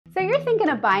So you're thinking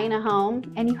of buying a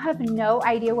home and you have no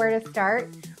idea where to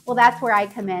start? Well, that's where I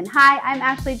come in. Hi, I'm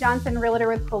Ashley Johnson, Realtor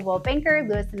with Coldwell Banker,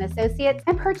 Lewis & Associates,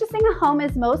 and purchasing a home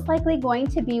is most likely going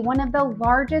to be one of the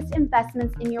largest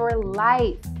investments in your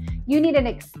life. You need an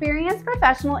experienced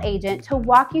professional agent to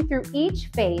walk you through each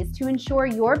phase to ensure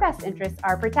your best interests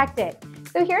are protected.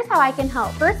 So here's how I can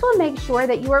help. First, we'll make sure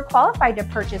that you are qualified to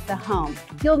purchase a home.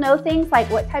 You'll know things like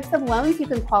what types of loans you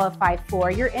can qualify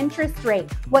for, your interest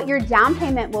rate, what your down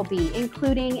payment will be,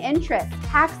 including interest,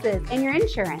 taxes, and your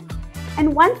insurance.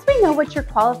 And once we know what you're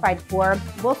qualified for,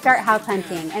 we'll start house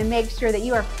hunting and make sure that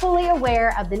you are fully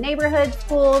aware of the neighborhood,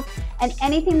 schools, and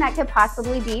anything that could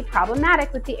possibly be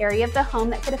problematic with the area of the home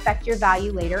that could affect your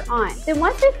value later on. Then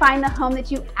once we find the home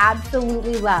that you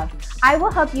absolutely love, I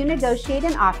will help you negotiate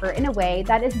an offer in a way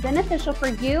that is beneficial for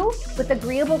you with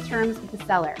agreeable terms with the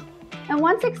seller. And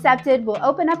once accepted, we'll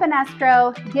open up an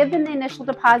escrow, give them the initial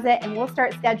deposit, and we'll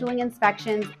start scheduling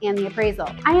inspections and the appraisal.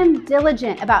 I am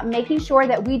diligent about making sure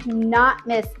that we do not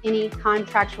miss any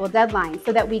contractual deadlines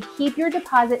so that we keep your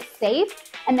deposit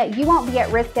safe and that you won't be at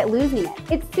risk at losing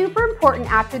it. It's super important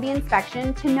after the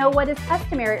inspection to know what is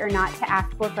customary or not to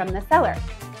ask for from the seller.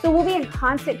 So we'll be in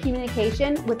constant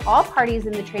communication with all parties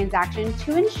in the transaction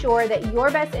to ensure that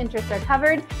your best interests are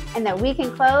covered and that we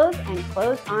can close and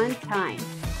close on time.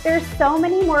 There's so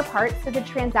many more parts to the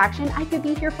transaction. I could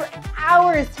be here for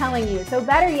hours telling you. So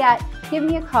better yet, give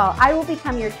me a call. I will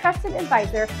become your trusted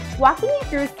advisor, walking you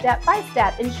through step by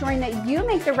step, ensuring that you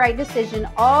make the right decision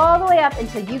all the way up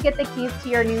until you get the keys to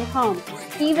your new home,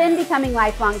 even becoming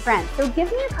lifelong friends. So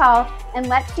give me a call and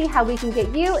let's see how we can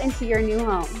get you into your new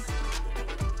home.